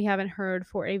something we haven't heard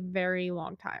for a very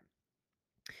long time.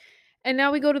 And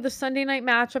now we go to the Sunday night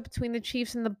matchup between the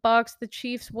Chiefs and the Bucks. The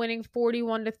Chiefs winning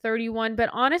 41-31, but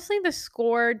honestly the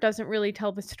score doesn't really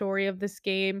tell the story of this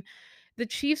game. The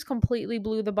Chiefs completely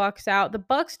blew the Bucks out. The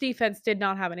Bucks defense did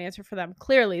not have an answer for them.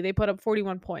 Clearly, they put up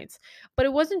 41 points. But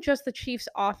it wasn't just the Chiefs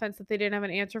offense that they didn't have an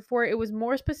answer for. It was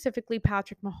more specifically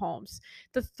Patrick Mahomes.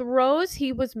 The throws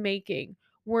he was making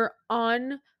were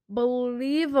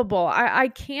unbelievable. I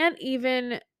can't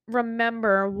even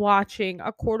remember watching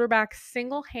a quarterback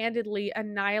single-handedly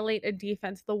annihilate a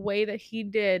defense the way that he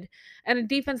did, and a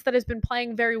defense that has been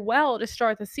playing very well to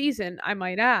start the season, I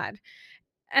might add.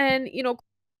 And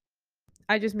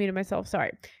I just muted myself,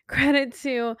 sorry. Credit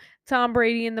to Tom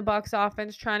Brady and the Bucks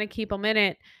offense trying to keep him in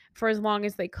it for as long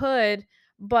as they could.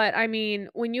 But I mean,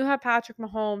 when you have Patrick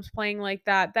Mahomes playing like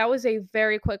that, that was a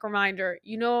very quick reminder.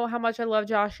 You know how much I love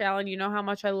Josh Allen, you know how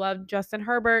much I love Justin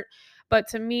Herbert, but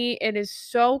to me, it is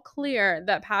so clear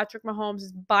that Patrick Mahomes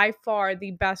is by far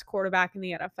the best quarterback in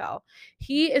the NFL.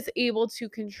 He is able to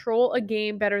control a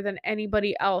game better than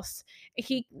anybody else.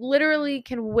 He literally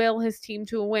can will his team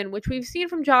to a win, which we've seen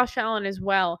from Josh Allen as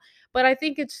well. But I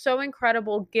think it's so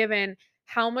incredible given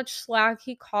how much slack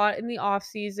he caught in the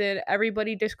offseason,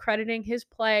 everybody discrediting his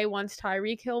play once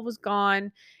Tyreek Hill was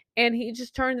gone, and he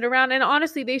just turned it around. And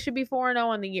honestly, they should be 4-0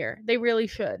 on the year. They really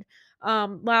should.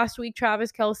 Last week,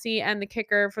 Travis Kelce and the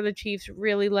kicker for the Chiefs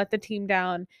really let the team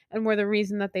down and were the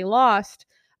reason that they lost.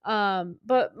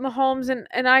 But Mahomes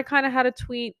and I kind of had a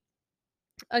tweet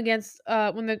against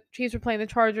when the Chiefs were playing the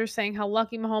Chargers saying how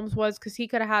lucky Mahomes was because he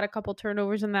could have had a couple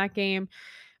turnovers in that game.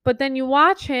 But then you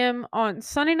watch him on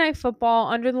Sunday Night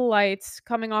Football under the lights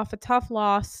coming off a tough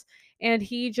loss, and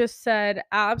he just said,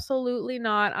 "Absolutely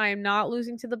not. I am not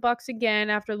losing to the Bucks again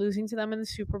after losing to them in the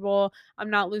Super Bowl. I'm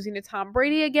not losing to Tom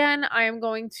Brady again.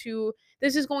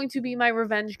 This is going to be my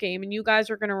revenge game, and you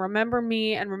guys are going to remember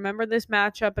me and remember this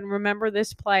matchup and remember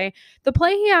this play." The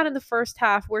play he had in the first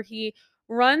half where he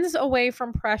runs away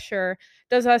from pressure,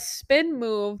 does a spin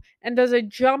move, and does a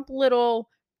jump little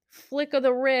flick of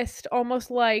the wrist,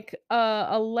 almost like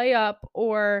a layup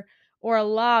or a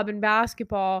lob in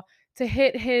basketball to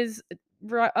hit his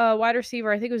wide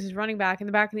receiver. I think it was his running back in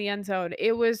the back of the end zone.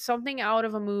 It was something out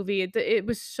of a movie. It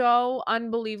was so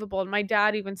unbelievable. And my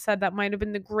dad even said that might have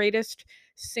been the greatest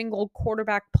single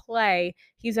quarterback play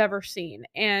he's ever seen.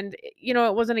 And,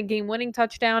 it wasn't a game winning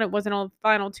touchdown. It wasn't a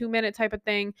final 2-minute type of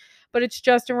thing, but it's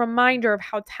just a reminder of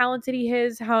how talented he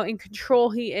is, how in control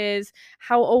he is,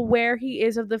 how aware he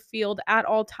is of the field at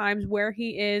all times, where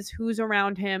he is, who's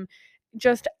around him.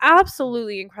 just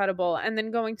absolutely incredible. And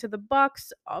then going to the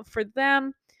Bucks, for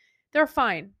them, they're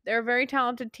fine. They're a very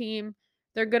talented team.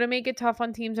 They're going to make it tough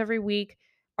on teams every week.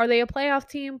 Are they a playoff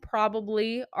team?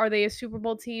 Probably. Are they a Super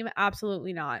Bowl team?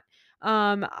 Absolutely not.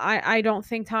 I don't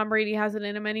think Tom Brady has it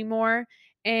in him anymore.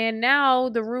 And now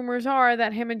the rumors are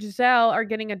that him and Giselle are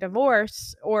getting a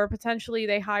divorce, or potentially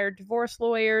they hired divorce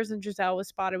lawyers and Giselle was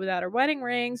spotted without her wedding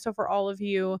ring. So for all of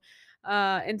you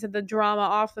into the drama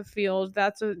off the field,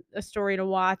 that's a story to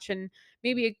watch, and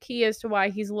maybe a key as to why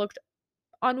he's looked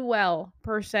unwell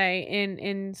per se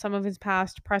in some of his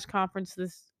past press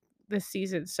conferences this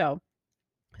season. So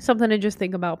something to just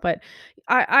think about. But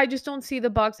I just don't see the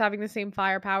Bucks having the same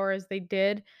firepower as they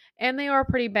did, and they are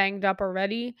pretty banged up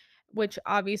already. Which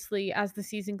obviously, as the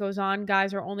season goes on,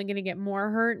 guys are only going to get more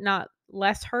hurt, not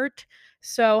less hurt.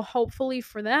 So hopefully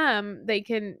for them, they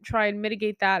can try and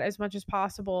mitigate that as much as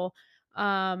possible.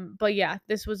 But yeah,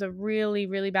 this was a really,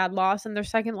 really bad loss, and their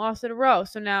second loss in a row.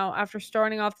 So now, after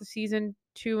starting off the season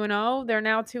 2-0, they're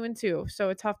now 2-2. So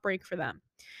a tough break for them.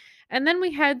 And then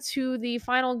we head to the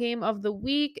final game of the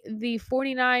week, the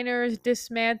 49ers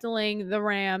dismantling the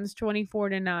Rams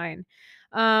 24-9.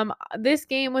 This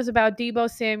game was about Deebo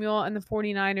Samuel and the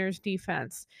 49ers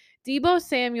defense. Deebo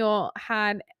Samuel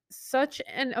had such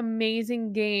an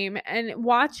amazing game, and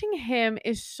watching him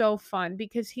is so fun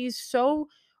because he's so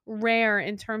rare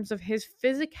in terms of his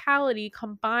physicality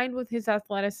combined with his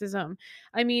athleticism.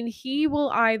 I mean, he will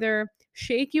either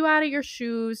shake you out of your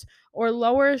shoes or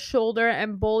lower his shoulder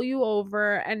and bowl you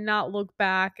over and not look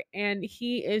back. And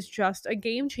he is just a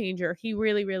game changer. He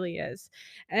really, really is.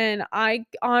 And I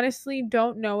honestly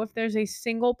don't know if there's a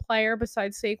single player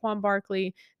besides Saquon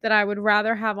Barkley that I would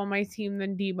rather have on my team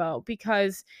than Debo,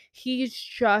 because he's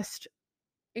just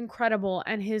incredible.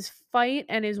 And his fight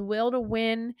and his will to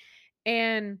win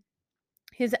and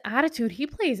his attitude, he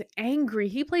plays angry,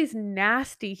 he plays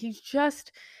nasty, he's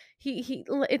just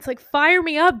it's like, "Fire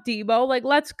me up, Debo, like,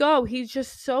 let's go." He's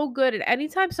just so good, and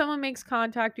anytime someone makes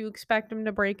contact, you expect him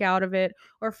to break out of it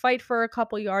or fight for a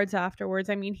couple yards afterwards.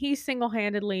 I mean, he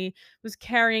single-handedly was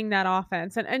carrying that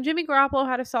offense, and Jimmy Garoppolo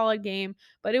had a solid game,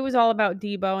 but it was all about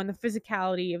Debo and the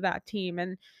physicality of that team.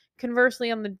 And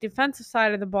conversely, on the defensive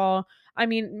side of the ball, I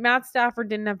mean, Matt Stafford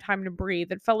didn't have time to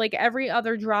breathe. It felt like every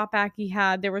other drop back he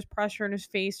had, there was pressure in his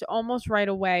face almost right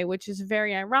away, which is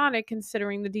very ironic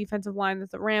considering the defensive line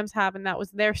that the Rams have, and that was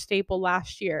their staple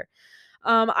last year.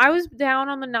 I was down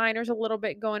on the Niners a little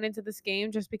bit going into this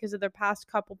game just because of their past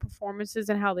couple performances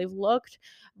and how they've looked,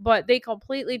 but they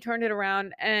completely turned it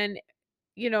around, and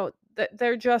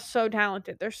they're just so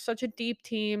talented. They're such a deep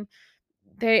team.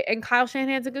 And Kyle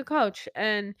Shanahan's a good coach,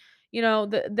 and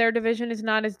their division is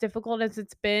not as difficult as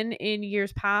it's been in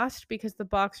years past because the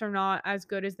Bucks are not as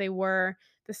good as they were,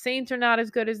 the Saints are not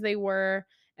as good as they were,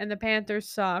 and the Panthers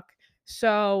suck.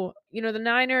 So the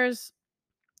Niners.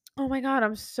 Oh my god,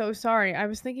 I'm so sorry. I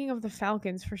was thinking of the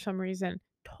Falcons for some reason.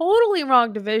 Totally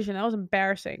wrong division. That was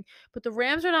embarrassing. But the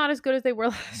Rams are not as good as they were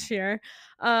last year.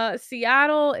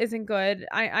 Seattle isn't good.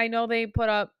 I know they put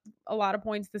up a lot of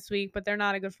points this week, but they're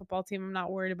not a good football team. I'm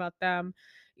not worried about them.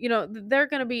 They're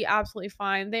going to be absolutely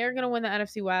fine. They are going to win the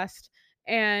NFC West,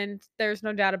 and there's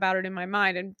no doubt about it in my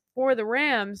mind. And for the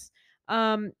Rams,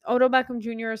 Odell Beckham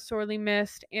Jr. is sorely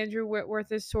missed. Andrew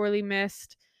Whitworth is sorely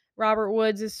missed. Robert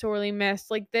Woods is sorely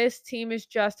missed. Like, this team is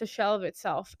just a shell of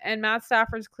itself. And Matt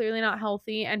Stafford's clearly not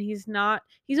healthy, and he's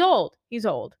old. He's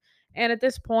old. And at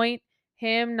this point,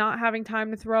 him not having time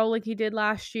to throw like he did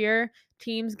last year,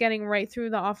 teams getting right through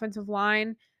the offensive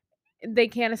line, they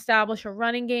can't establish a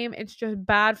running game. It's just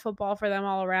bad football for them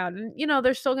all around. And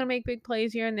they're still going to make big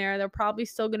plays here and there. They're probably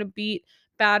still going to beat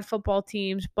bad football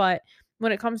teams, but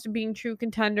when it comes to being true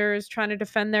contenders, trying to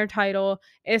defend their title,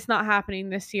 it's not happening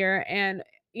this year. And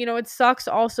it sucks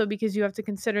also because you have to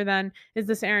consider, then, is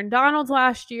this Aaron Donald's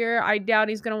last year? I doubt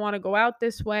he's going to want to go out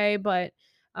this way, but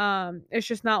it's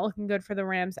just not looking good for the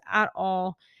Rams at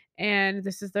all, and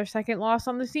this is their second loss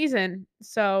on the season.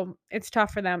 So it's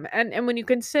tough for them. And when you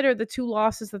consider the two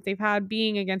losses that they've had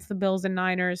being against the Bills and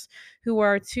Niners, who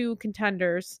are two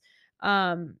contenders,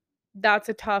 that's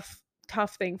a tough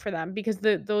thing for them because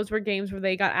those were games where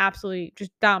they got absolutely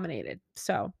just dominated.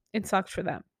 So it sucks for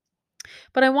them.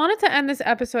 But I wanted to end this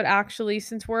episode, actually,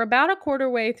 since we're about a quarter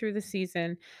way through the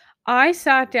season. I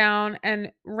sat down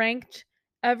and ranked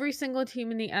every single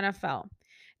team in the NFL.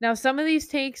 Now, some of these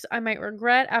takes I might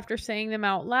regret after saying them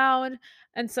out loud,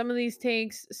 and some of these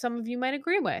takes some of you might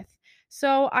agree with.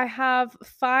 So I have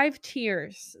 5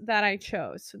 tiers that I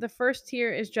chose. So the first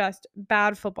tier is just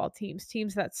bad football teams,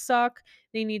 teams that suck.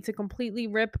 They need to completely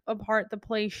rip apart the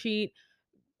play sheet,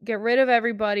 get rid of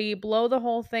everybody, blow the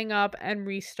whole thing up, and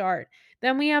restart.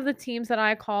 Then we have the teams that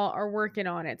I call are working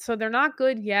on it. So they're not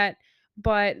good yet,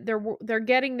 but they're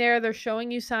getting there. They're showing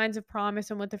you signs of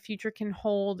promise and what the future can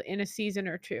hold in a season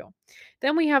or two.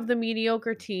 Then we have the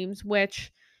mediocre teams,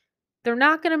 which they're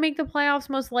not going to make the playoffs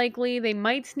most likely. They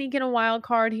might sneak in a wild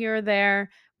card here or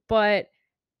there, but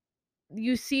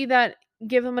you see that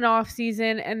give them an off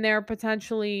season and they're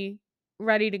potentially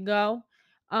ready to go.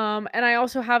 And I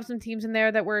also have some teams in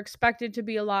there that were expected to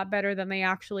be a lot better than they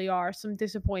actually are, some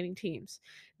disappointing teams.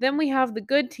 Then we have the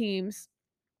good teams,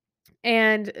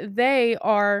 and they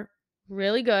are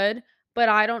really good, but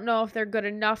I don't know if they're good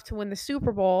enough to win the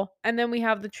Super Bowl. And then we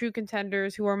have the true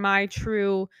contenders who are my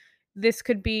true this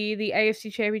could be the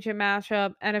AFC Championship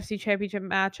matchup, NFC Championship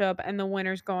matchup, and the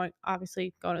winners going to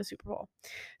the Super Bowl.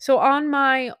 So I'll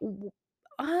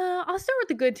start with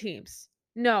the good teams.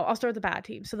 No, I'll start with the bad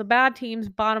teams. So the bad teams,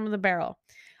 bottom of the barrel.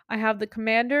 I have the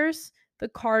Commanders, the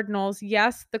Cardinals.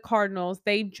 Yes, the Cardinals.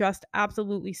 They just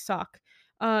absolutely suck.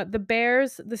 The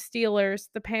Bears, the Steelers,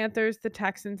 the Panthers, the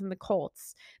Texans, and the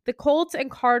Colts. The Colts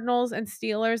and Cardinals and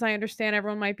Steelers, I understand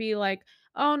everyone might be like,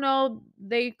 oh no,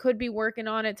 they could be working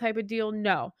on it type of deal.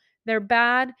 No, they're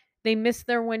bad. They missed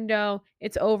their window.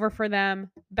 It's over for them.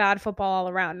 Bad football all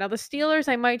around. Now, the Steelers,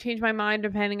 I might change my mind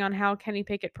depending on how Kenny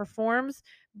Pickett performs,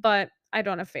 but I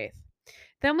don't have faith.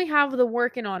 Then we have the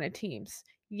working on it teams.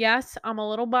 Yes, I'm a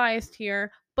little biased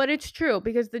here, but it's true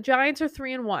because the Giants are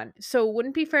 3-1. So it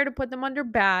wouldn't be fair to put them under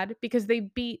bad because they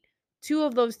beat two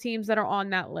of those teams that are on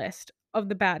that list of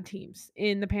the bad teams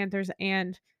in the Panthers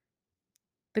and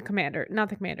not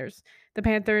the Commanders, the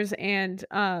Panthers and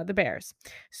the Bears.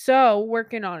 So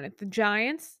working on it. The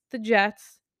Giants, the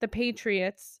Jets, the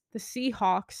Patriots, the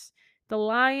Seahawks, the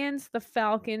Lions, the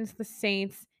Falcons, the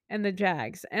Saints, and the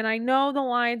Jags. And I know the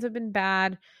Lions have been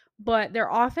bad, but their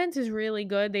offense is really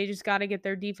good. They just got to get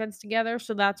their defense together.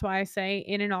 So that's why I say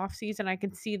in an offseason, I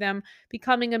can see them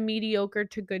becoming a mediocre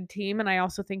to good team. And I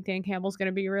also think Dan Campbell's going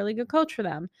to be a really good coach for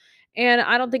them. And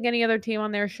I don't think any other team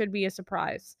on there should be a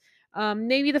surprise.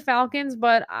 Maybe the Falcons,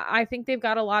 but I think they've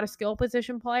got a lot of skill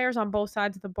position players on both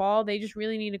sides of the ball. They just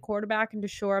really need a quarterback and to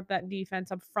shore up that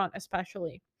defense up front,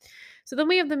 especially. So then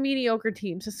we have the mediocre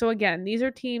teams. So again, these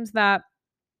are teams that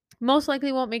most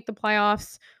likely won't make the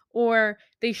playoffs, or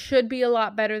they should be a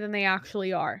lot better than they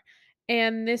actually are.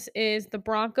 And this is the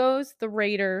Broncos, the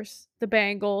Raiders, the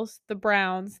Bengals, the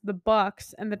Browns, the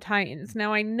Bucks, and the Titans.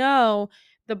 Now I know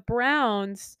the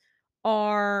Browns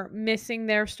are missing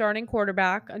their starting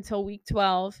quarterback until week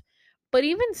 12, but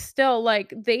even still,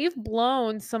 like, they've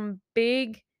blown some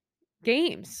big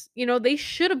games. They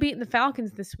should have beaten the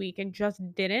Falcons this week and just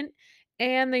didn't.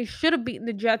 And they should have beaten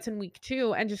the Jets in week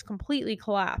 2 and just completely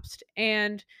collapsed.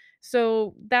 And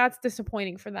so that's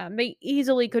disappointing for them. They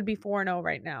easily could be 4-0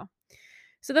 right now.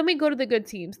 So then we go to the good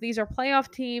teams. These are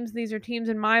playoff teams. These are teams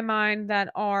in my mind that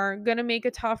are going to make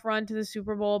a tough run to the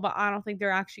Super Bowl, but I don't think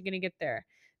they're actually going to get there.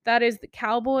 That is the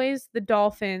Cowboys, the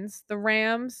Dolphins, the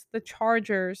Rams, the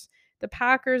Chargers, the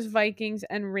Packers, Vikings,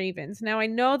 and Ravens. Now I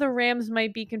know the Rams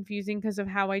might be confusing because of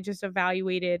um how I just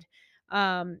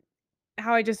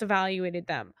evaluated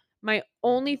them. My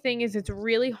only thing is it's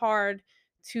really hard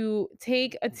to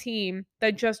take a team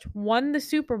that just won the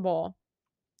Super Bowl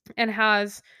and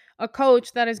has a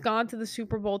coach that has gone to the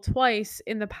Super Bowl twice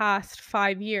in the past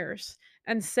 5 years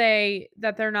and say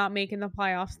that they're not making the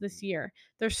playoffs this year.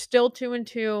 They're still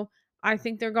 2-2. I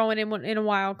think they're going in a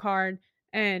wild card,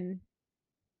 and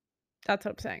that's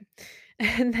what I'm saying.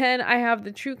 And then I have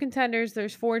the true contenders.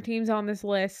 There's 4 teams on this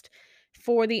list.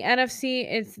 For the NFC,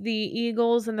 it's the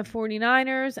Eagles and the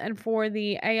 49ers. And for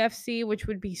the AFC, which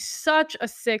would be such a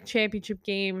sick championship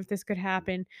game if this could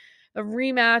happen, a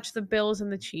rematch, the Bills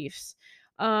and the Chiefs.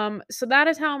 So that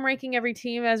is how I'm ranking every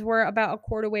team as we're about a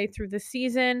quarter way through the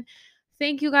season.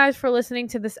 Thank you guys for listening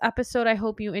to this episode. I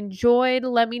hope you enjoyed.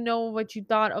 Let me know what you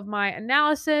thought of my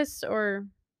analysis, or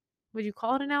would you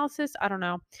call it analysis? I don't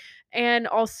know. And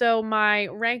also my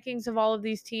rankings of all of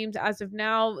these teams as of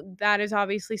now. That is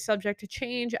obviously subject to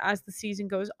change as the season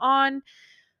goes on.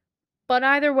 But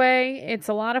either way, it's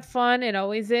a lot of fun. It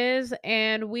always is.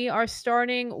 And we are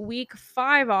starting week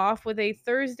 5 off with a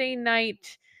Thursday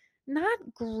night, not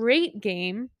great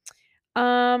game.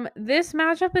 This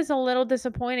matchup is a little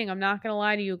disappointing. I'm not going to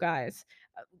lie to you guys,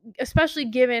 especially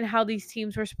given how these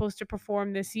teams were supposed to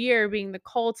perform this year, being the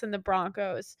Colts and the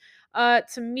Broncos.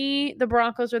 To me, the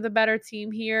Broncos are the better team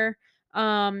here.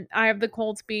 I have the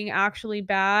Colts being actually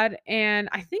bad, and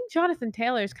I think Jonathan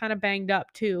Taylor is kind of banged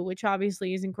up too, which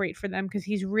obviously isn't great for them because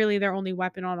he's really their only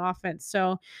weapon on offense.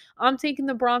 So I'm taking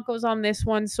the Broncos on this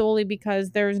one solely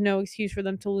because there's no excuse for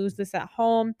them to lose this at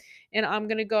home, and I'm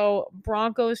gonna go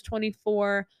Broncos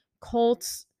 24,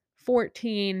 Colts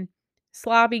 14.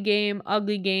 sloppy game,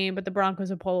 ugly game, but the Broncos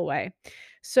will pull away.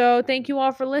 So thank you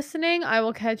all for listening. I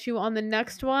will catch you on the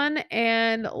next one,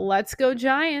 and let's go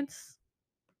Giants.